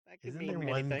That could Isn't mean there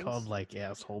many one things. called like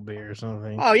Asshole Bear or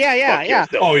something? Oh yeah. Fuck yes,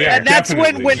 Oh yeah, And that's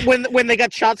definitely. when they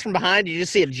got shots from behind. You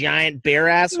just see a giant bear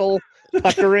asshole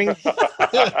puckering.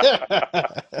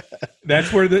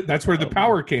 That's where the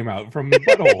power came out from the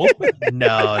butthole.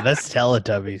 No, that's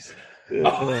Teletubbies.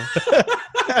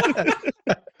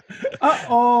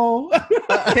 Uh-oh.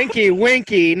 Pinky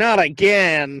Winky, not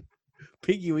again.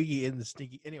 Piggy Wiggy in the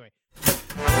stinky. Anyway.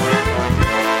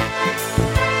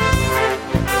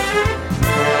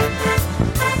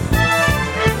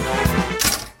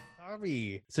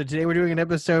 Harvey. So today we're doing an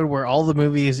episode where all the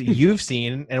movies you've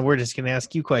seen, and we're just going to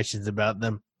ask you questions about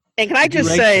them. And can I Would you just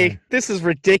like say, to? this is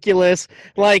ridiculous.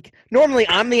 Like, normally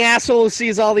I'm the asshole who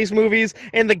sees all these movies,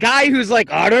 and the guy who's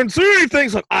like, I didn't see anything,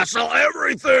 is like, I saw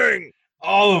everything.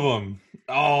 All of them.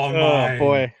 Oh, my. Oh,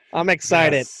 boy. I'm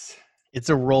excited. Yes. It's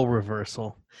a role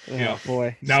reversal. Yeah. Oh,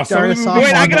 boy. Now, Start some of us the off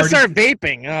movies Wait, I I've gotta already- start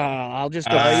vaping. I'll just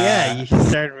go Oh, yeah, you should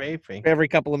start vaping. every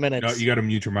couple of minutes. No, you got to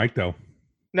mute your mic, though.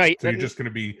 No, So you're just going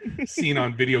to be seen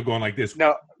on video going like this. No,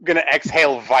 I'm gonna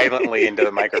exhale violently into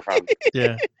the microphone.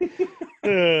 Yeah.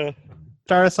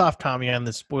 Start us off, Tommy, on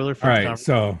the spoiler for All right,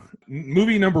 so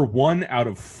movie number 1 out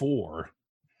of 4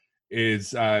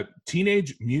 is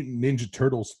Teenage Mutant Ninja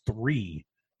Turtles 3.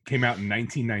 Came out in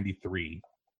 1993.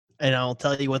 And I'll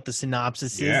tell you what the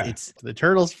synopsis Yeah. is. It's the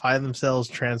turtles find themselves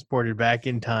transported back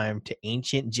in time to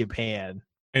ancient Japan.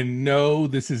 And no,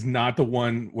 this is not the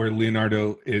one where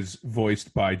Leonardo is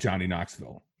voiced by Johnny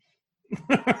Knoxville.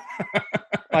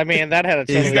 I mean, that had a Is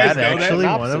totally that different actually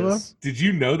one of synopsis. Did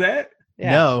you know that?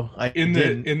 Yeah. No, I In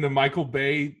didn't. the Michael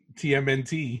Bay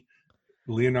TMNT,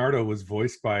 Leonardo was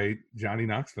voiced by Johnny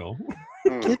Knoxville.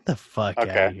 Get the fuck out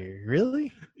Okay. of here.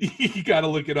 Really? You got to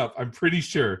look it up. I'm pretty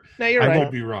sure. No, you're I right.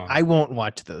 could be wrong. I won't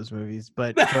watch those movies,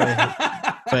 but go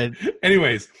ahead. But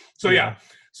anyways, so Yeah. yeah,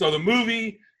 so the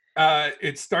movie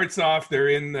it starts off. They're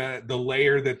in the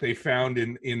lair that they found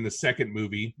in the second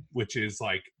movie, which is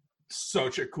like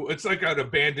such a cool. It's like an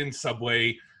abandoned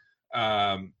subway,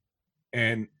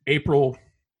 and April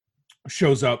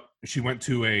shows up. She went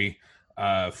to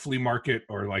a flea market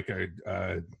or like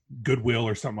a Goodwill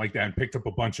or something like that, and picked up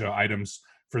a bunch of items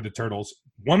for the turtles.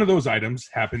 One of those items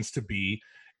happens to be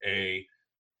it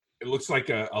looks like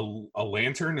a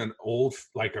lantern, an old,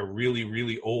 like a really,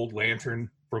 really old lantern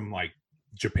from like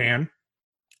Japan.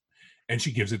 And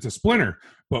she gives it to Splinter.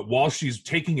 But while she's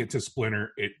taking it to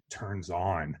Splinter, it turns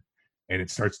on and it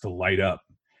starts to light up.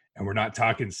 And we're not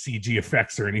talking CG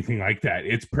effects or anything like that.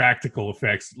 It's practical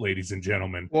effects, ladies and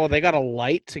gentlemen. Well, they got a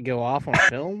light to go off on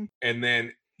film. And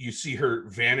then you see her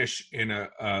vanish in a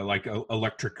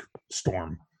electric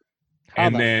storm. How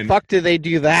And the then fuck do they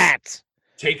do that?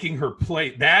 taking her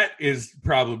plate. That is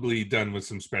probably done with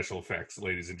some special effects,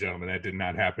 ladies and gentlemen. That did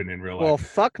not happen in real Well, life.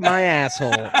 fuck my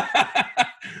asshole.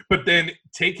 But then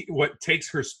what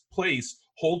takes her place,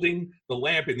 holding the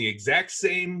lamp in the exact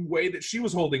same way that she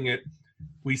was holding it.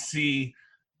 We see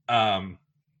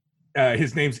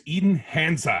his name's Eden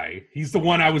Hanzai. He's the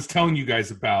one I was telling you guys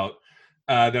about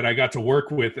that I got to work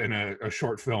with in a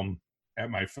short film at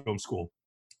my film school.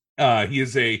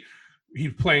 He's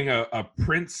playing a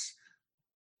prince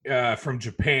from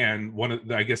Japan, one of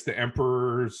I guess the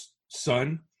emperor's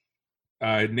son,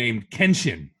 named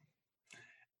Kenshin,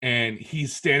 and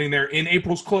he's standing there in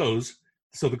April's clothes.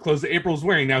 So the clothes that April's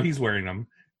wearing now, he's wearing them,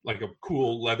 like a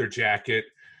cool leather jacket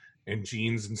and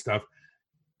jeans and stuff.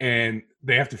 And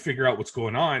they have to figure out what's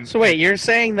going on. So wait, you're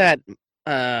saying that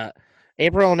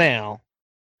April now,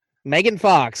 Megan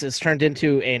Fox is turned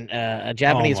into a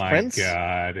Japanese prince? Oh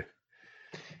my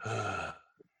god!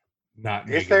 Not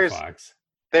Yes, Megan Fox.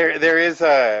 There is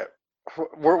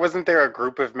wasn't there a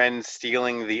group of men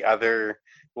stealing the other,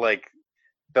 like,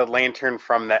 the lantern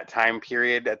from that time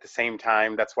period at the same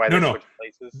time? That's why they switched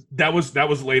places. That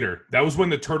was later. That was when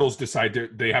the turtles decide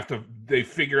they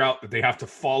figure out that they have to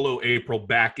follow April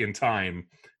back in time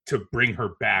to bring her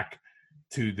back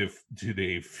to the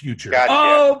future. Gotcha.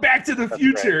 Oh, Back to the That's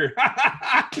Future.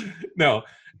 No.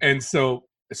 And so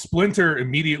Splinter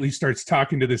immediately starts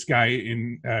talking to this guy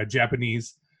in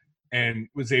Japanese and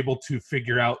was able to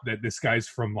figure out that this guy's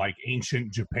from like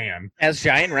ancient Japan. As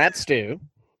giant rats do.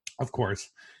 Of course.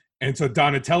 And so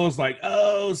Donatello's like,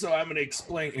 oh, so I'm going to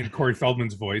explain in Corey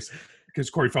Feldman's voice, because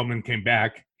Corey Feldman came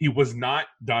back. He was not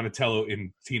Donatello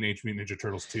in Teenage Mutant Ninja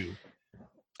Turtles 2.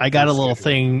 I got a little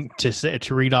thing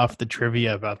to read off the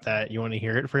trivia about that. You want to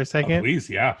hear it for a Oh, second? please,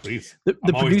 yeah, please. The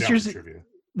I'm always down for producers trivia.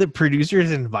 the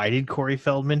producers invited Corey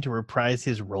Feldman to reprise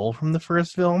his role from the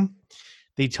first film.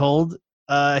 They told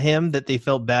him that they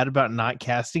felt bad about not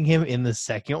casting him in the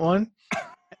second one,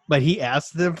 but he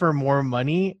asked them for more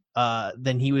money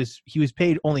than he was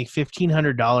paid only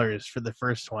 $1,500 for the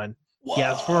first one, He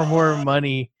asked for more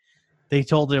money. They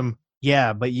told him,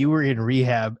 "Yeah, but you were in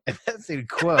rehab," and that's in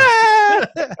quotes.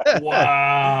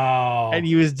 Wow. And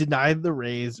he was denied the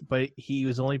raise, but he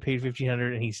was only paid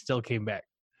 $1,500, and he still came back.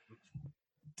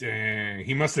 Dang,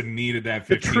 he must have needed that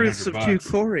The truths of two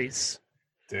 $1,500. Corys.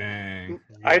 Dang.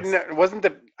 I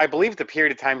believe the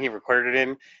period of time he recorded it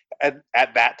in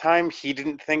at that time he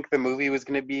didn't think the movie was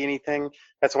going to be anything.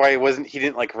 That's why he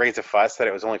didn't like raise a fuss that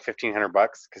it was only $1,500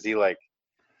 because he like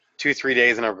 2-3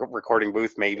 days in a recording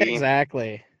booth maybe.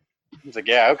 Exactly. He's like,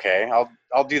 yeah, okay, I'll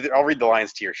read the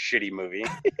lines to your shitty movie,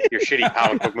 your shitty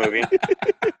comic book movie.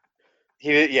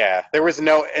 There was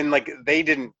no, and like they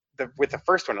didn't with the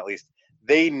first one at least.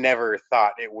 They never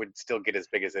thought it would still get as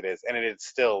big as it is, and it is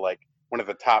still like one of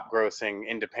the top grossing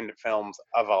independent films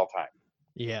of all time.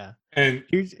 Yeah. And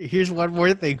Here's one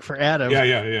more thing for Adam.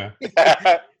 yeah.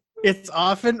 It's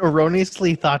often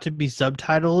erroneously thought to be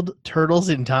subtitled "Turtles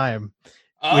in Time,"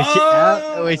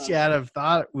 which Adam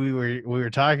thought we were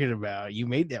talking about. You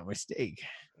made that mistake.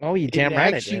 Oh, you damn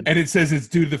right actually- I did. And it says it's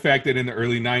due to the fact that in the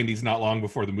early 90s, not long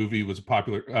before the movie was a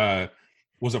popular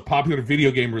video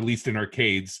game released in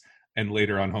arcades and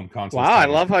later on home consoles. Wow, I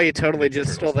love how you totally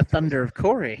just stole the thunder of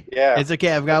Corey. Yeah. It's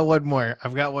okay. I've got one more.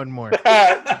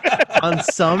 On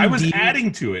some I was DVD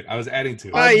adding to it.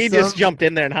 Oh, you just jumped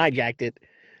in there and hijacked it.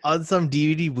 On some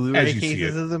DVD Blu-ray As you see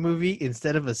cases it. of the movie,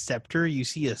 instead of a scepter, you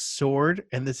see a sword,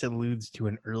 and this alludes to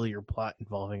an earlier plot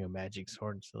involving a magic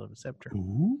sword instead of a scepter.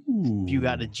 Ooh. If you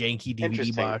got a janky DVD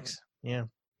Interesting. box, yeah.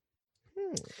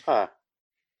 Huh.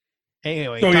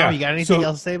 Anyway, So, Tom, yeah, you got anything so-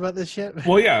 else to say about this shit?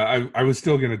 Well, yeah, I was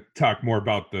still going to talk more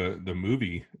about the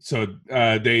movie. So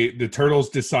the Turtles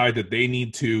decide that they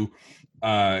need to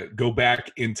go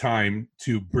back in time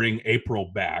to bring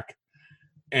April back,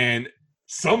 and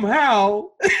somehow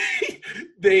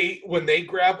when they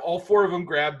grab all four of them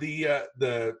grab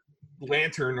the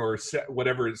lantern or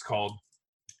whatever it's called.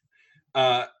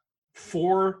 It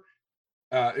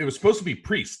was supposed to be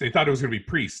priests. They thought it was going to be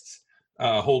priests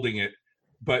holding it.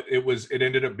 But it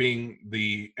ended up being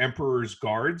the Emperor's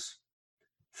guards.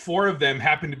 4 of them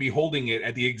happened to be holding it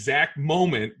at the exact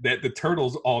moment that the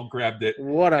Turtles all grabbed it.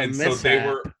 What a And mishap. so they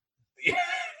were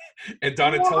and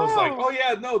Donatello's like, oh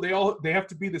yeah, no, they have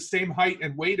to be the same height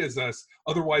and weight as us,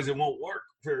 otherwise it won't work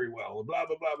very well. Blah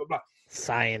blah blah blah blah.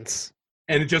 Science.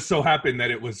 And it just so happened that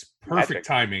it was perfect Magic.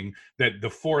 timing that the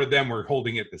 4 of them were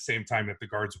holding it at the same time that the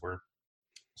guards were.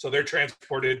 So they're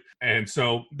transported, and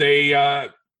so they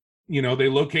they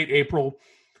locate April.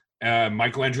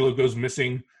 Michelangelo goes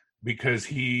missing because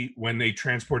when they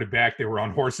transported back, they were on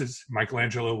horses.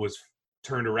 Michelangelo was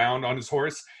turned around on his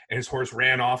horse, and his horse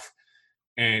ran off,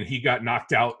 and he got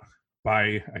knocked out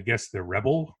by, I guess, the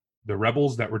rebels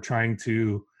that were trying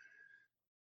to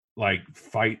like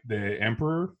fight the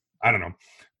Emperor. I don't know.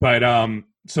 But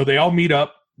so they all meet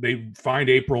up, they find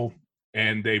April,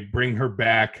 and they bring her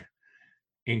back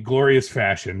in glorious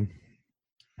fashion.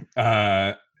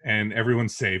 And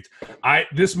everyone's saved.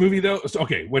 This movie though,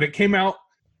 okay, when it came out,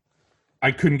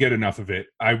 I couldn't get enough of it.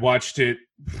 I watched it,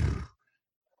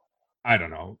 I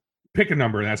don't know, pick a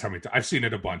number, and that's how many times. I've seen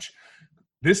it a bunch.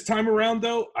 This time around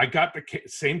though, I got the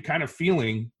same kind of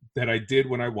feeling that I did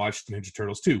when I watched Ninja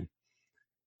Turtles 2.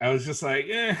 I was just like,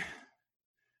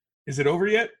 is it over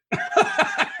yet?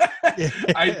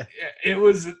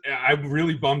 I'm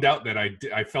really bummed out that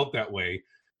I felt that way,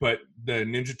 but the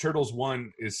Ninja Turtles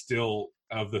 1 is still,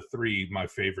 of the 3, my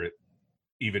favorite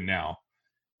even now,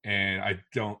 and I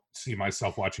don't see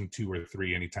myself watching 2 or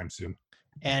 3 anytime soon.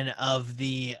 And of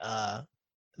the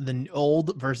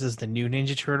old versus the new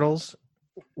Ninja Turtles,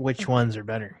 which ones are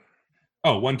better?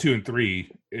 Oh, 1, 2, and 3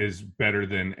 is better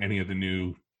than any of the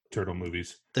new Turtle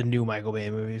movies. The new Michael Bay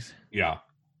movies. Yeah.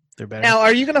 They're better. Now,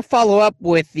 are you going to follow up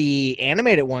with the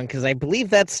animated one? Because I believe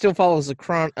that still follows the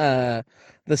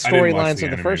storylines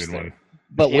of the first one. one.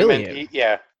 But will you?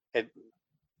 Yeah.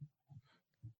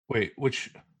 Wait,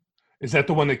 which is that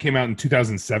the one that came out in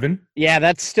 2007? Yeah,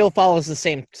 that still follows the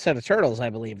same set of turtles, I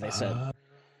believe they said.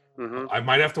 I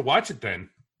might have to watch it then.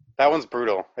 That one's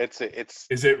brutal. It's.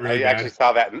 Is it really I bad? actually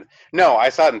saw that. No, I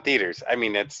saw it in theaters. I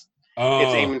mean, it's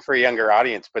aiming for a younger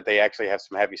audience, but they actually have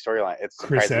some heavy storyline. It's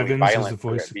Chris surprisingly Evans is violent the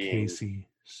for voice it of being. Casey.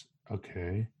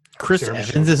 Okay. Chris Sarah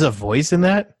Evans Michelle- is a voice in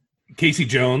that? Casey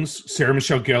Jones, Sarah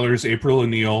Michelle Gellar's April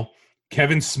O'Neil,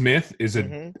 Kevin Smith is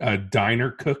a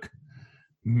diner cook.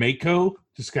 Mako,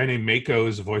 this guy named Mako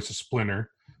is the voice of Splinter.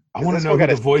 I want to know who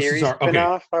the voices are. Okay,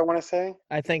 Spin-off, I want to say.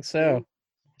 I think so.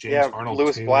 Yeah, Arnold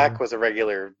Lewis Taylor. Black was a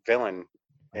regular villain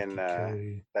in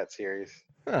Okay. that series.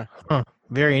 Huh.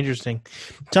 Very interesting.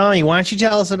 Tommy, why don't you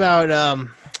tell us about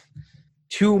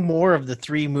 2 more of the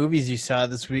 3 movies you saw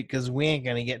this week? Because we ain't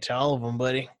going to get to all of them,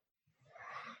 buddy.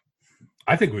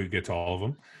 I think we could get to all of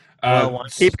them. Well, why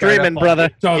don't Keep you start dreaming, up brother.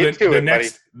 So Get to it, buddy.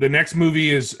 the next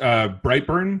movie is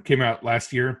Brightburn. Came out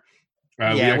last year. We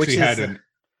Yeah, which actually had is- an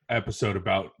episode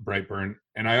about Brightburn,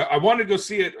 and I wanted to go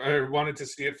see it. I wanted to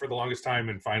see it for the longest time,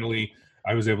 and finally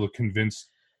I was able to convince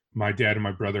my dad and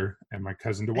my brother and my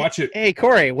cousin to watch it. Hey,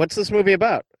 Corey, what's this movie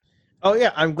about? Oh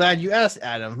yeah, I'm glad you asked,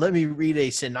 Adam. Let me read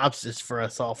a synopsis for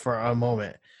us all for a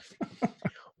moment.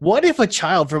 What if a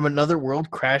child from another world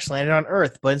crash landed on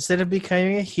Earth, but instead of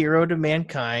becoming a hero to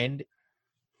mankind,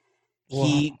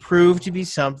 he proved to be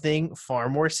something far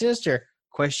more sinister?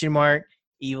 Question mark.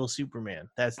 Evil Superman.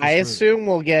 That's this I movie. assume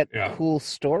we'll get Yeah. cool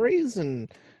stories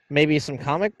and maybe some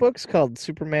comic books called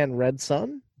Superman Red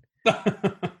Sun.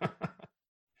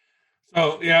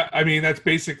 So yeah, I mean that's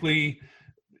basically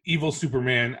Evil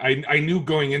Superman. I knew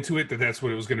going into it that that's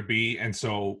what it was going to be, and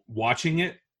so watching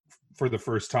it for the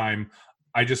first time,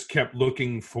 I just kept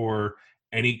looking for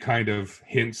any kind of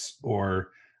hints, or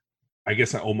I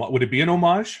guess would it be an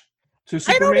homage to I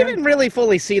Superman? don't even really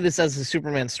fully see this as a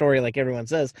Superman story like everyone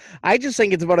says. I just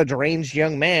think it's about a deranged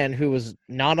young man who was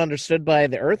not understood by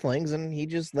the Earthlings, and he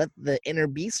just let the inner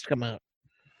beast come out.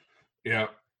 Yeah,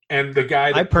 and the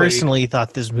guy. That I played- personally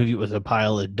thought this movie was a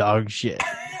pile of dog shit.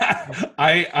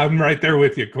 I'm right there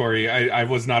with you, Corey. I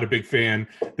was not a big fan.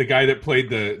 The guy that played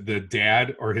the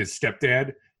dad or his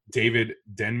stepdad, David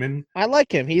Denman. I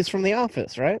like him. He's from The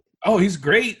Office, right? Oh, he's a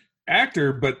great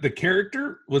actor, but the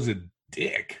character was a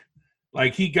dick.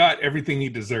 Like he got everything he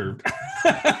deserved.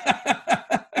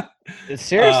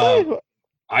 Seriously?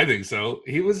 I think so.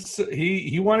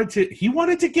 He wanted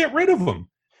to get rid of him.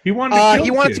 He wanted to kill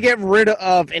he wanted kids. to get rid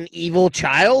of an evil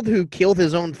child who killed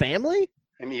his own family?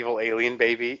 An evil alien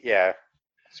baby. Yeah.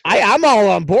 I'm all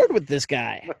on board with this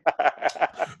guy.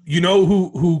 You know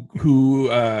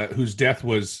whose death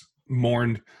was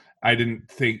mourned. I didn't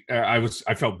think I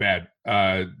felt bad.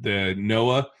 The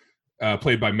Noah,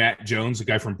 played by Matt Jones, the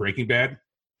guy from Breaking Bad,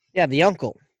 Yeah, the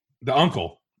uncle. the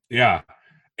uncle. Yeah,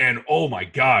 and oh my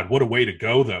God, what a way to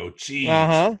go though. Jeez.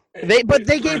 Uh-huh.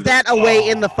 They gave that away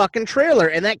in the fucking trailer,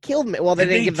 and that killed me. Well, they Did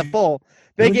didn't they give the do- full.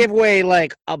 They gave away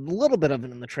like a little bit of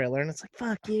it in the trailer, and it's like,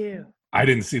 fuck you. I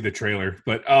didn't see the trailer,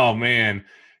 but oh man,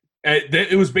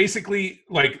 it was basically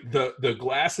like the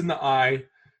glass in the eye,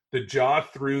 the jaw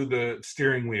through the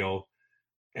steering wheel,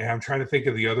 and I'm trying to think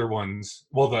of the other ones.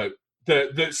 Well,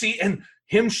 the see, and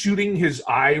him shooting his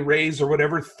eye rays or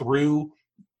whatever through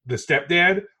the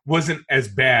stepdad wasn't as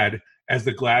bad as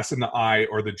the glass in the eye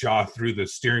or the jaw through the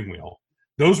steering wheel.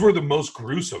 Those were the most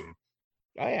gruesome.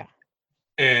 Oh yeah.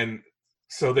 And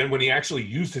so then when he actually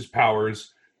used his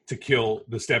powers to kill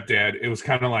the stepdad, it was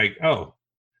kind of like, oh,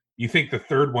 you think the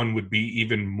third one would be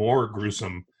even more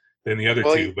gruesome than the other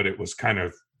Well, two, but it was kind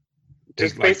of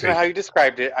Just like based on how you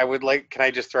described it, can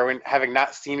I just throw in, having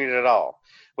not seen it at all,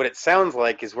 what it sounds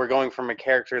like is we're going from a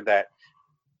character that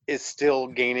is still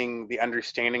gaining the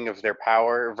understanding of their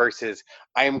power versus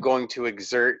I am going to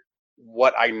exert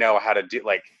what I know how to do.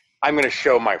 Like, I'm going to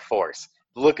show my force.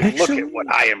 Look at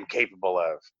what I am capable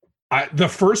of. the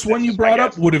first one That's you just my brought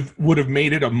up guess. would have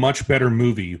made it a much better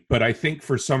movie, but I think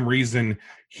for some reason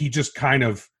he just kind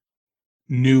of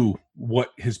knew what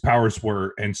his powers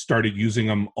were and started using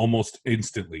them almost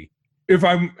instantly. If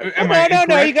I'm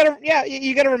No.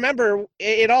 You gotta remember,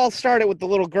 it all started with the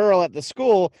little girl at the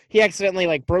school. He accidentally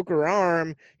like broke her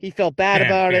arm. He felt bad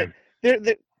about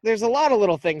it. There's a lot of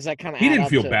little things that kind of. He didn't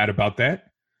feel bad about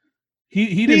that.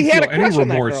 He didn't He had feel a any crush on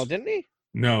that remorse. girl, didn't he?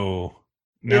 No.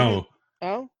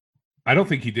 Oh, I don't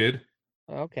think he did.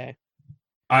 okay.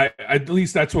 I at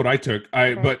least that's what I took.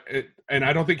 Okay. And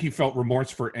I don't think he felt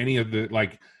remorse for any of the,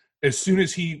 like, as soon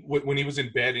as when he was in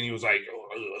bed and he was like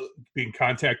being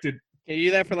contacted Can you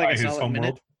do that for by like a his solid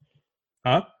minute?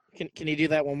 homeworld. Huh? Can you do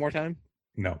that one more time?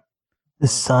 No. The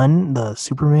sun, the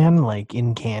Superman, like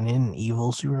in canon,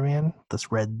 evil Superman, the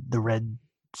red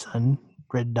sun,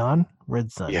 red dawn,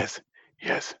 red sun. Yes.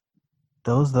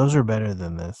 Those are better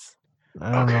than this.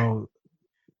 I don't Okay. know.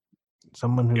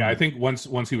 Someone who Yeah, I think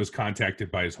once he was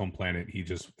contacted by his home planet, he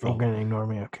just you're felt. gonna ignore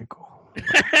me. Okay, cool.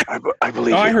 I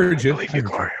believe Oh, you. I heard you. believe I you, heard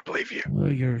you. Corey. I believe you.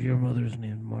 Well, your mother's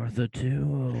named Martha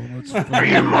too. Oh, let's. Are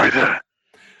you Martha?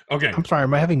 Okay. I'm sorry.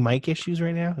 Am I having mic issues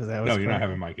right now? Is that what's No, you're going not on?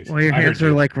 having mic issues. Well, your I heard hands are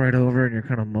you. like right over, and you're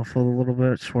kind of muffled a little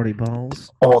bit, sweaty balls.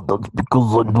 Oh, that's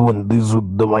because I'm doing this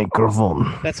with the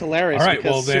microphone. That's hilarious. All right,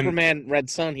 because well, then- Superman Red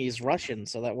Sun, he's Russian,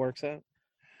 so that works out.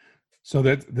 So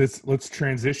let's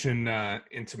transition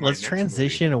into my Let's next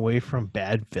transition away from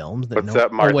bad films. That What's up,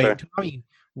 Oh Martha? wait, Tommy,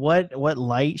 what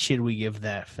light should we give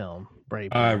that film?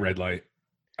 Right. movie. Red light.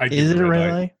 I give Is it it a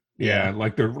red light? Yeah,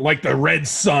 like the red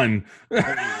sun.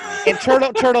 And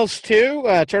Turtles 2,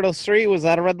 Turtles 3, was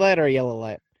that a red light or a yellow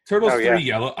light? Turtles Oh, 3 yeah.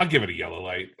 yellow. I'll give it a yellow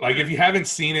light. Like if you haven't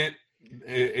seen it,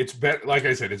 it's better. Like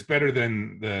I said, it's better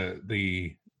than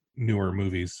the newer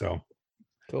movies. So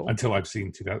Cool. until I've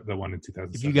seen the one in If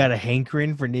 2007. you got a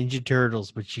hankering for Ninja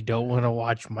Turtles, but you don't want to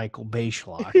watch Michael Bay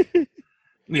schlock,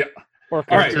 Yeah. Or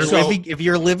All right, if cartoons. if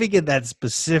you're living in that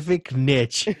specific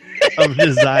niche of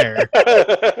desire,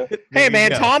 Hey there you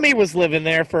man, go. Tommy was living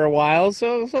there for a while,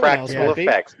 so someone else Practical might be.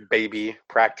 effects, baby.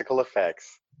 Practical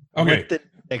effects. Okay. What's the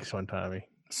next one, Tommy?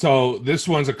 So this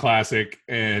one's a classic,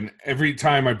 and every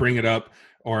time I bring it up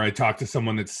or I talk to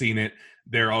someone that's seen it,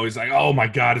 they're always like, "Oh my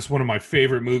god, it's one of my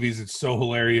favorite movies. It's so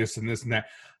hilarious and this and that."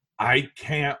 I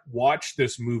can't watch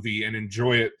this movie and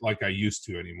enjoy it like I used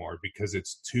to anymore because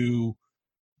it's too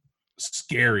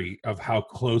scary of how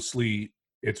closely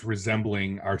it's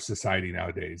resembling our society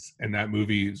nowadays. And that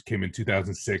movie came in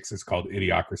 2006. It's called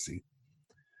Idiocracy.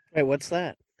 Wait, what's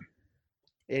that?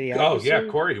 Oh Idiocracy? yeah,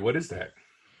 Corey, what is that?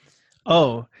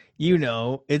 Oh,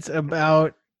 it's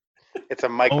about It's a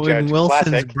Mike Owen Judge Wilson's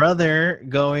classic. brother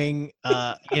getting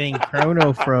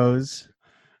chrono froze,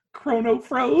 Chrono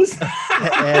froze.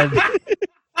 and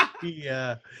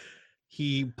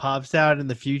he pops out in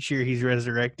the future. He's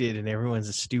resurrected, and everyone's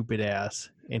a stupid ass,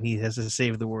 and he has to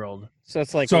save the world. So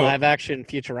it's like So- live action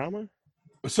Futurama?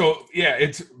 So yeah,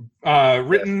 it's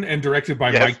written and directed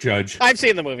by Yes. Mike Judge, I've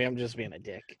seen the movie. I'm just being a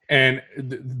dick. and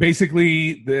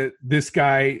basically this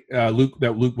guy Luke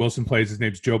Wilson plays. His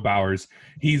name's Joe Bowers.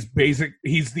 He's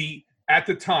the at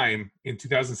the time in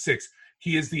 2006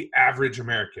 he is the average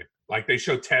American. Like they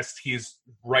show tests, he's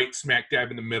right smack dab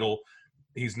in the middle.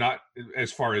 He's not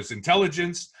as far as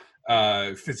intelligence,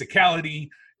 physicality,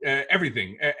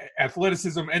 everything,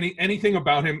 athleticism, anything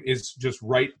about him is just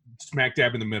right smack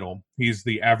dab in the middle. He's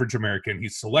the average American.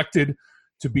 He's selected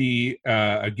to be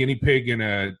a guinea pig in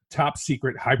a top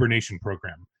secret hibernation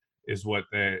program is what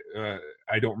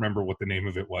I don't remember what the name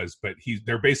of it was, but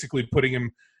they're basically putting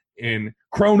him in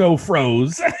chrono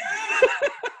froze.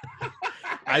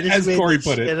 I just As made Corey this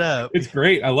put it. shit up. It's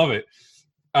great. I love it.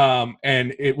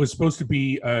 And it was supposed to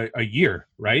be a year,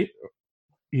 right?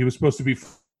 He was supposed to be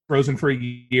frozen for a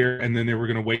year, and then they were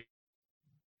going to wait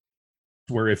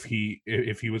where if he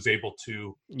was able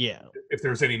to, Yeah. if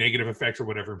there was any negative effects or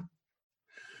whatever.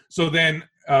 So then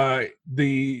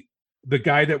the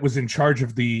guy that was in charge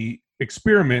of the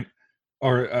experiment,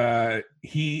 or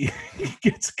he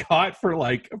gets caught for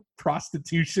like a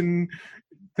prostitution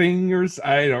thing, or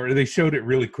I don't know. They showed it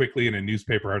really quickly in a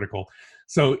newspaper article.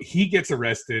 So he gets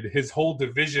arrested. His whole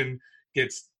division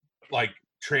gets like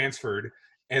transferred,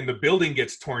 and the building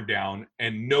gets torn down.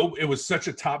 And it was such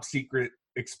a top secret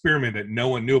experiment that no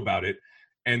one knew about it.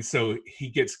 And so he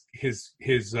gets his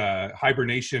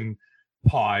hibernation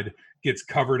pod gets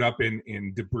covered up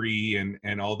in debris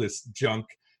and all this junk,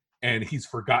 and he's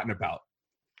forgotten about.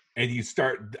 And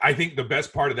I think the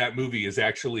best part of that movie is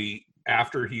actually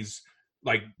after he's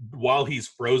like, while he's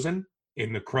frozen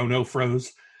in the chrono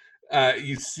froze,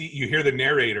 you hear the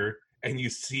narrator and you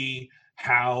see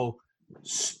how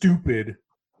stupid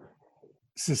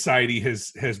society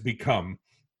has become.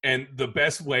 And the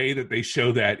best way that they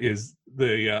show that is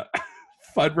the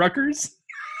Fuddruckers.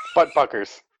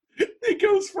 Buttfuckers. It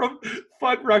goes from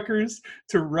Fuddruckers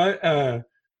to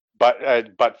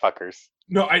Buttfuckers.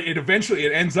 no, it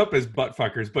eventually ends up as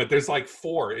Buttfuckers, but there's like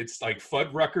 4. It's like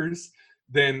Fuddruckers,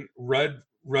 then Rudd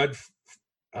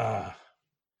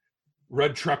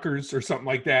Truckers or something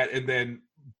like that, and then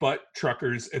Butt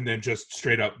Truckers, and then just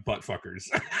straight up Buttfuckers.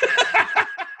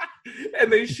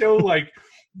 And they show like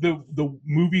the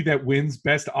movie that wins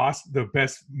best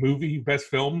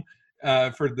film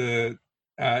for the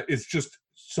is just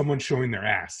someone showing their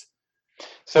ass.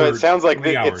 So For it sounds like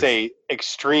 3 hours. it's a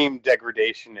extreme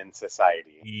degradation in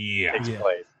society. Yeah. Takes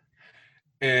place.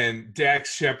 And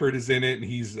Dax Shepard is in it, and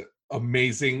he's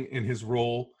amazing in his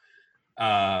role.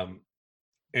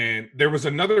 And there was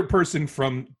another person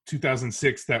from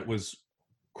 2006 that was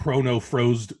chrono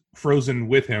frozen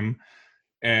with him,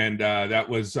 and that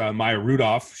was Maya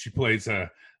Rudolph. She plays a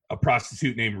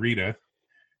prostitute named Rita,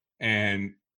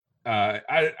 and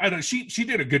I don't. She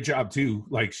did a good job too.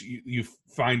 Like you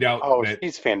find out that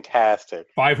She's fantastic.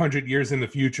 500 years in the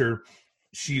future,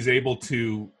 she's able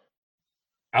to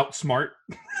outsmart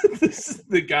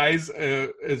the guys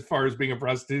as far as being a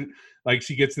prostitute. Like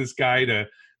she gets this guy to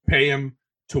pay him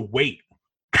to wait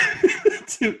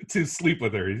to sleep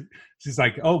with her. She's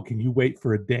like, "Oh, can you wait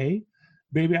for a day?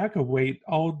 Baby, I could wait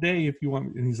all day if you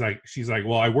want." And she's like,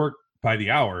 "Well, I work by the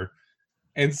hour."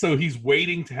 And so he's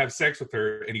waiting to have sex with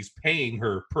her, and he's paying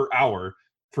her per hour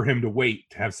for him to wait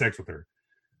to have sex with her.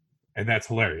 And that's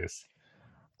hilarious.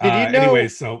 Did you know? Anyway,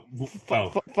 so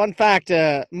Fun fact: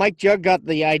 Mike Jugg got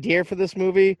the idea for this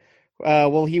movie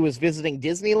while he was visiting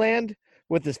Disneyland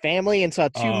with his family and saw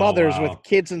two mothers with wow.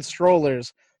 kids in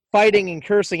strollers fighting and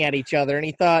cursing at each other, and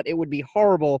he thought it would be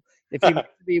horrible if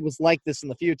he was like this in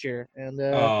the future. And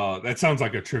That sounds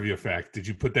like a trivia fact. Did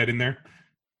you put that in there?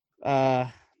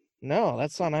 no,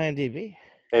 that's on IMDb.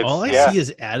 All I see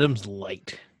is Adam's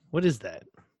light. What is that?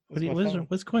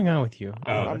 What's going on with you?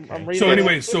 I'm reading So it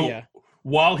anyway, on so Wikipedia.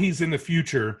 while he's in the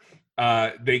future,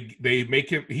 they make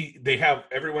him.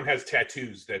 Everyone has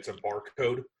tattoos that's a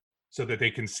barcode, so that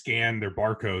they can scan their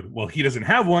barcode. Well, he doesn't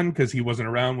have one because he wasn't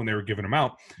around when they were giving him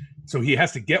out, so he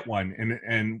has to get one.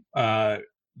 And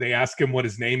they ask him what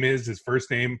his name is, his first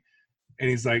name, and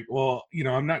he's like, "Well,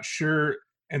 I'm not sure."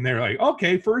 And they're like,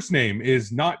 "Okay, first name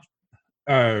is not."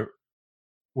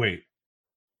 Wait,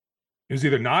 it was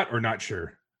either not or not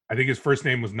sure. I think his first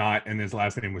name was not, and his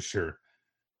last name was sure.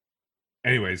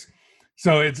 Anyways,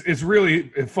 so it's really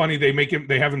funny.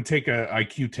 They have him take a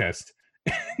IQ test.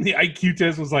 The IQ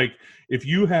test was like, if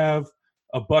you have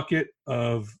a bucket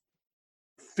of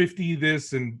 50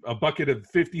 this and a bucket of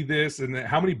 50 this, and then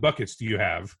how many buckets do you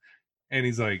have? And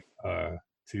he's like,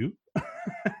 2.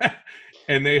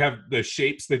 And they have the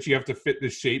shapes that you have to fit the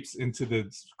shapes into the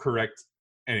correct.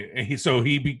 And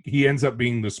he ends up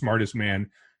being the smartest man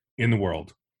in the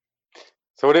world.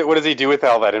 So what does he do with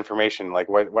all that information? Like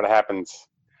what happens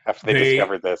after they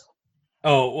discovered this?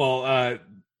 Oh, well,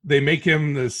 they make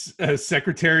him the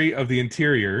Secretary of the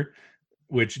Interior,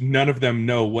 which none of them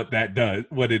know what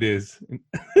it is.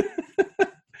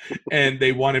 And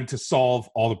they want him to solve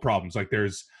all the problems. Like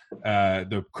there's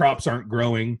the crops aren't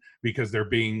growing because they're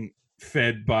being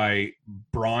fed by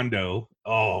Brondo.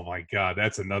 Oh my God,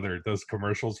 that's those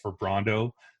commercials for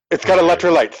Brondo. It's got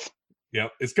electrolytes.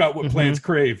 Yep, it's got what plants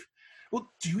crave. Well,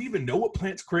 do you even know what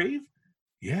plants crave?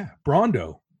 Yeah,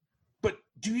 Brondo. But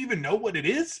do you even know what it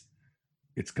is?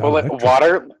 It's got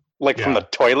water, from the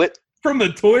toilet. From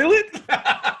the toilet?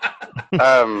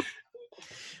 I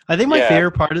think my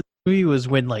favorite part of the movie was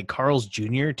when Carl's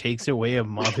Jr. takes away a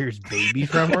mother's baby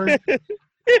from her.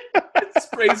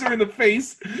 Sprays her in the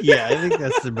face. Yeah, I think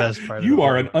that's the best part. You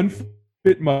are an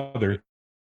unfit mother.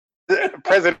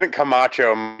 President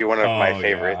Camacho might be one of my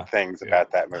favorite things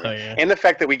about that movie. And the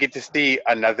fact that we get to see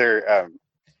another,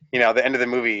 the end of the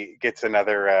movie gets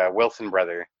another Wilson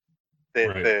brother.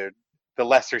 The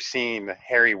lesser seen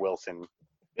Harry Wilson.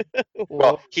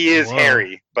 Well, he is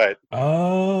Harry, but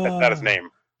that's not his name.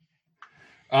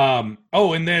 And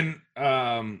then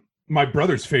my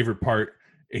brother's favorite part,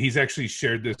 he's actually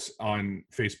shared this on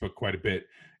Facebook quite a bit,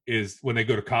 is when they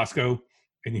go to Costco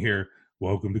and you hear,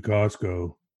 "Welcome to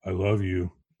Costco. I love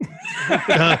you."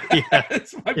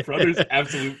 It's my brother's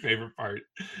absolute favorite part.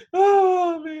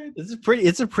 Oh man,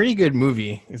 it's a pretty good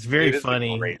movie. It's very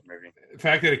funny. A great movie. The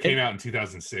fact that it came out in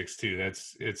 2006 too.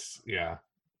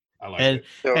 I like it.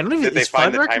 So, I don't even. did they Is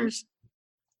find the time?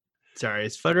 Sorry,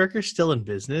 is Fuddruckers still in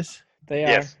business? They are.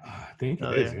 Yes. I think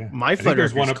it is. Yeah. My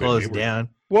Fuddruckers closed down.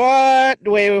 What?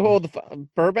 Wait, hold the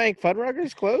Burbank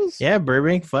Fuddruckers closed? Yeah,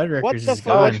 Burbank Fuddruckers What the is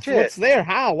gone. fuck? What's there?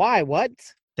 How? Why? What?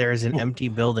 There is an empty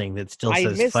building that still I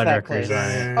says missed that Fuddruckers place.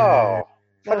 on it. Oh,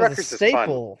 That was a Fuddruckers is fun.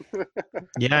 staple.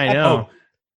 Yeah, I know.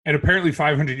 And apparently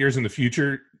 500 years in the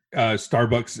future,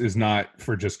 Starbucks is not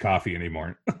for just coffee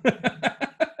anymore.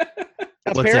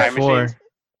 What's it for?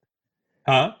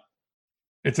 Huh?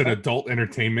 It's an adult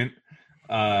entertainment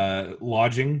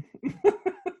lodging.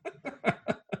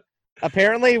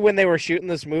 Apparently, when they were shooting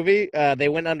this movie, they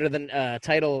went under the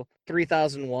title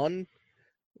 3001.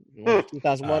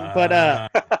 2001. But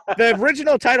the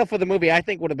original title for the movie, I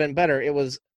think, would have been better. It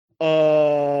was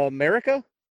America.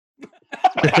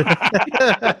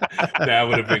 That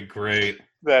would have been great.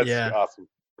 That's awesome.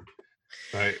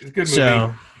 Right. It's a good movie.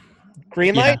 So,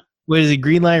 Green light? What is it?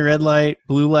 Green light, red light,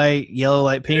 blue light, yellow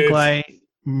light, pink light,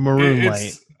 maroon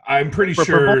light. I'm pretty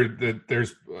sure that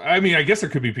there's, I guess there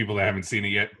could be people that haven't seen it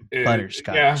yet.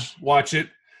 Butterscotch. Yeah, watch it.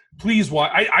 Please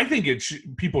watch. I think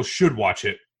people should watch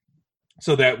it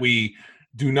so that we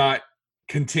do not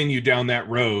continue down that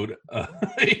road.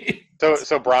 So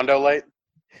Brondo light?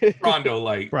 Brondo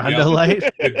light. Brondo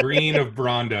light? The green of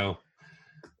Brondo.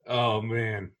 Oh,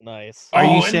 man. Nice. Are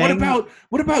you and saying...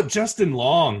 what about Justin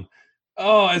Long?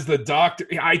 Oh, as the doctor.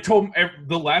 I told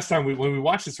the last time when we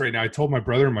watched this right now, I told my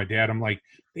brother and my dad, I'm like,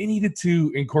 they needed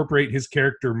to incorporate his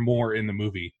character more in the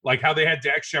movie. Like how they had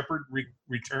Dax Shepard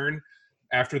return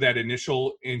after that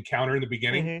initial encounter in the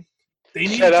beginning. Mm-hmm. They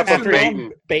needed Shut up, to I'm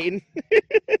baiting.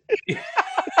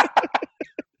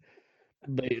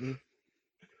 Baiting.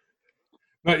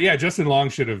 But yeah, Justin Long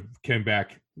should have came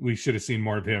back. We should have seen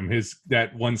more of him.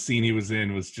 That one scene he was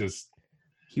in was just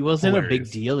He wasn't a big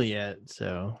Hilarious. deal yet,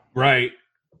 so Right.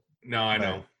 No, I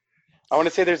know. I want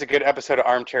to say there's a good episode of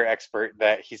Armchair Expert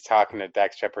that he's talking to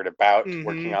Dax Shepard about Mhm.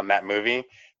 working on that movie.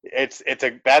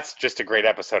 That's just a great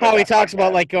episode. How of he that talks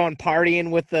about podcast. like going partying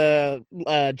with the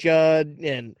Judd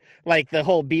and like the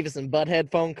whole Beavis and Butthead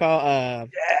phone call, Yeah.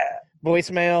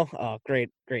 voicemail. Oh,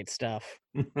 great stuff.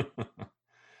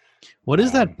 what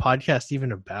is that podcast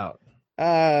even about?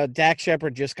 Dax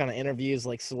Shepard just kind of interviews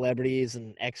like celebrities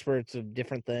and experts of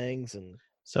different things, and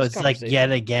So It's it's like conversation.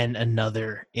 yet again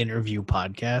another interview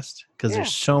podcast because Yeah.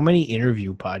 there's so many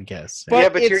interview podcasts. But Yeah,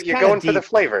 but you're it's you're kinda going for the deep.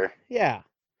 flavor. yeah,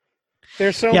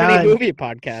 there's so Yeah, many movie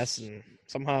podcasts, and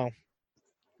somehow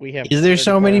we have. Is there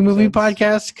so 34 many movie episodes.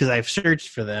 podcasts? Because I've searched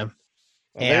for them.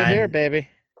 Well, they're here, And- baby.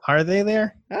 Are they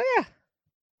there? Oh yeah.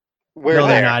 We're no,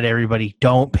 there. they're not. Everybody,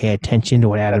 don't pay attention to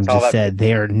what Adam That's all just that- said.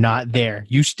 They are not there.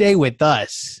 You stay with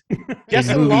us.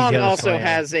 Justin Movie Long Ghost also Land.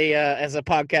 has a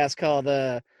podcast called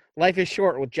 "Life Is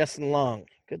Short" with Justin Long.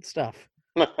 Good stuff.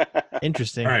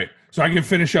 Interesting. All right. So I can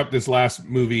finish up this last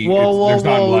movie. Whoa, There's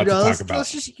not a lot to let's, talk about.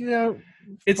 let's just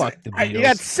It's fuck the Beatles. You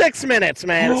got 6 minutes,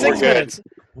 man. Oh, 6 we're good. minutes.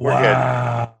 We're good.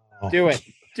 Wow. Do it.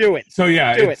 Do it. So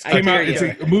yeah, Do it it. I came dare out. It's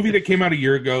you. a movie that came out a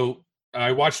year ago.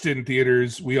 I watched it in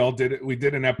theaters. We all did it. We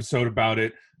did an episode about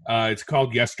it. It's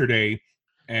called Yesterday,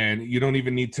 and you don't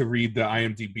even need to read the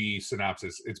IMDb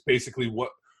synopsis. It's basically what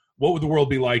would the world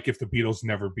be like if the Beatles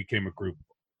never became a group?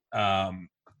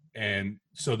 And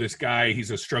so this guy,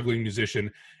 he's a struggling musician,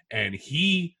 and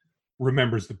he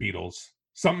remembers the Beatles.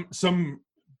 Some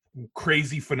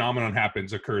crazy phenomenon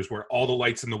occurs where all the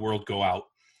lights in the world go out,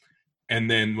 and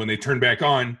then when they turn back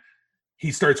on,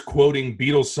 he starts quoting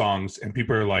Beatles songs, and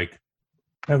people are like,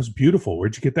 "That was beautiful.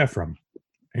 Where'd you get that from?"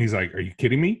 And he's like, "Are you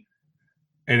kidding me?"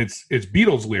 And it's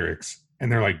Beatles lyrics, and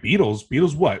they're like, "Beatles,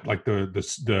 Beatles, what? Like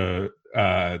the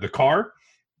car?"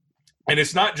 And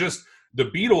it's not just the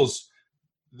Beatles,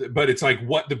 but it's like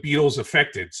what the Beatles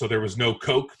affected. So there was no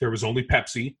Coke, there was only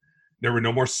Pepsi, there were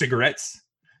no more cigarettes,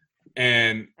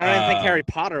 and I don't even think Harry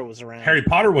Potter was around. Harry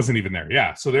Potter wasn't even there.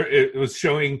 Yeah, so there it was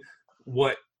showing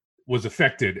what was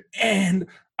affected, and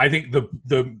I think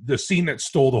the scene that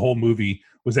stole the whole movie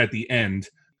was at the end.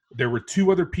 There were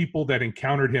two other people that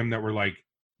encountered him that were like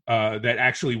that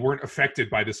actually weren't affected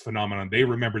by this phenomenon. They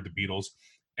remembered the Beatles,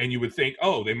 and you would think,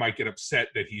 oh, they might get upset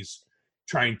that he's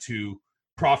trying to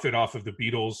profit off of the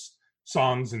Beatles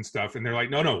songs and stuff, and they're like,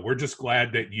 no, we're just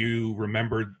glad that you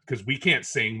remembered, because we can't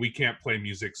sing, we can't play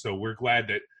music, so we're glad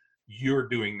that you're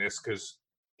doing this, because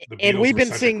And we've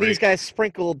been seeing these guys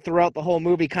sprinkled throughout the whole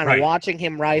movie, kind of Right. watching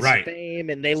him rise Right. to fame,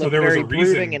 and they So look there was very a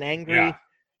reason- brooding and angry. Yeah.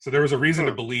 So there was a reason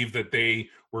to Hmm. believe that they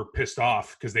were pissed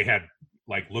off, because they had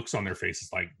like looks on their faces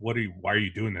like, why are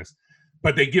you doing this?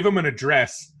 But they give him an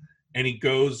address, and he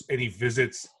goes and he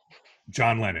visits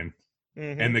John Lennon.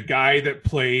 Mhm. And the guy that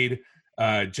played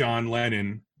John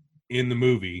Lennon in the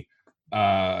movie,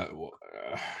 I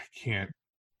can't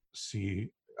see.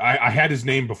 I had his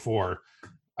name before.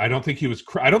 I don't think he was.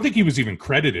 I don't think he was even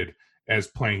credited as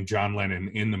playing John Lennon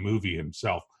in the movie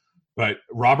himself. But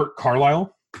Robert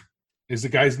Carlyle is the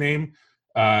guy's name.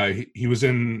 He was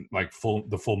in like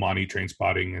the Full Monty,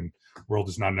 Trainspotting, and World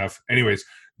Is Not Enough. Anyways,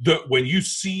 when you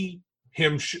see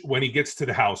him when he gets to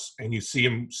the house and you see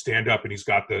him stand up and he's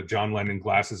got the John Lennon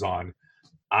glasses on,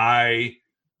 I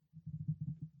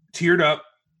teared up,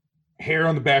 hair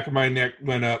on the back of my neck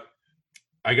went up.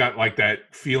 I got like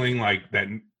that feeling, like that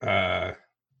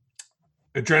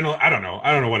adrenaline. I don't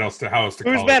know what else how else to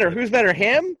Who's call better? it. Who's better,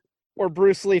 him or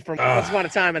Bruce Lee from Once Upon a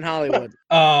Time in Hollywood?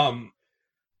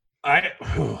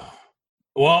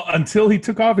 Well, until he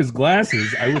took off his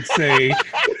glasses, I would say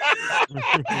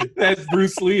that's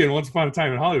Bruce Lee and Once Upon a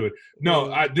Time in Hollywood.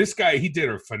 No, this guy, he did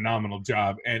a phenomenal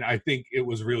job, and I think it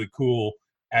was really cool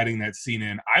adding that scene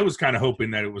in. I was kind of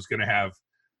hoping that it was going to have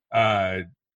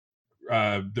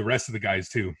the rest of the guys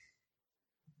too,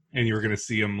 and you were going to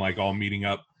see them like all meeting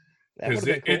up. That Because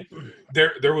would've been cool.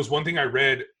 there was one thing I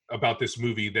read about this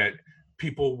movie that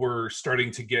people were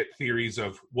starting to get theories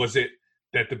of. Was it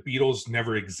that the Beatles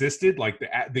never existed, like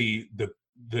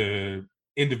the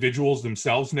individuals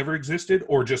themselves never existed,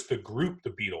 or just the group,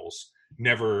 the Beatles,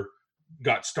 never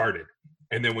got started?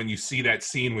 And then when you see that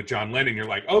scene with John Lennon, you're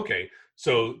like, okay,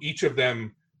 so each of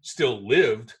them still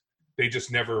lived, they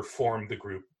just never formed the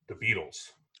group, the Beatles.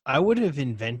 I would have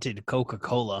invented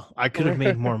Coca-Cola. I could have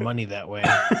made more money that way.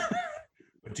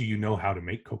 But do you know how to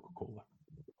make Coca-Cola?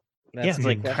 That's Yeah, the it's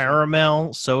like question.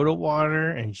 caramel, soda water,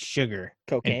 and sugar,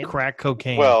 Cocaine. and crack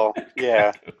cocaine. Well,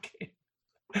 yeah. Okay.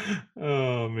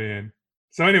 Oh man.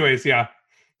 So, anyways, yeah.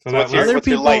 So So what's that your, was, Other what's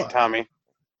your people- light, Tommy?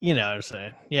 you know what I'm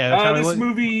saying. Yeah, Tommy, this what-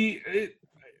 movie.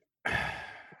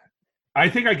 I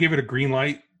think I gave it a green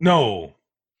light. No,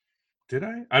 did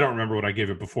I? I don't remember what I gave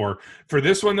it before. For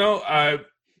this one though, I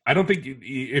don't think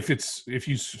if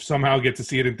you somehow get to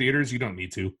see it in theaters, you don't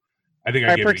need to. I think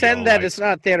I gave pretend it a that yellow it's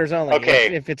not theaters only.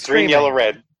 Okay, if it's green, streaming. yellow,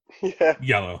 red. Yeah. light.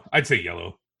 Yellow. I'd say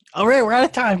yellow. All right, we're out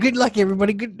of time. Good luck,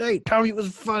 everybody. Good night. Tommy, it was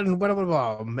fun. Blah, blah,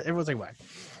 blah. Everyone's like, what?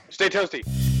 Stay toasty.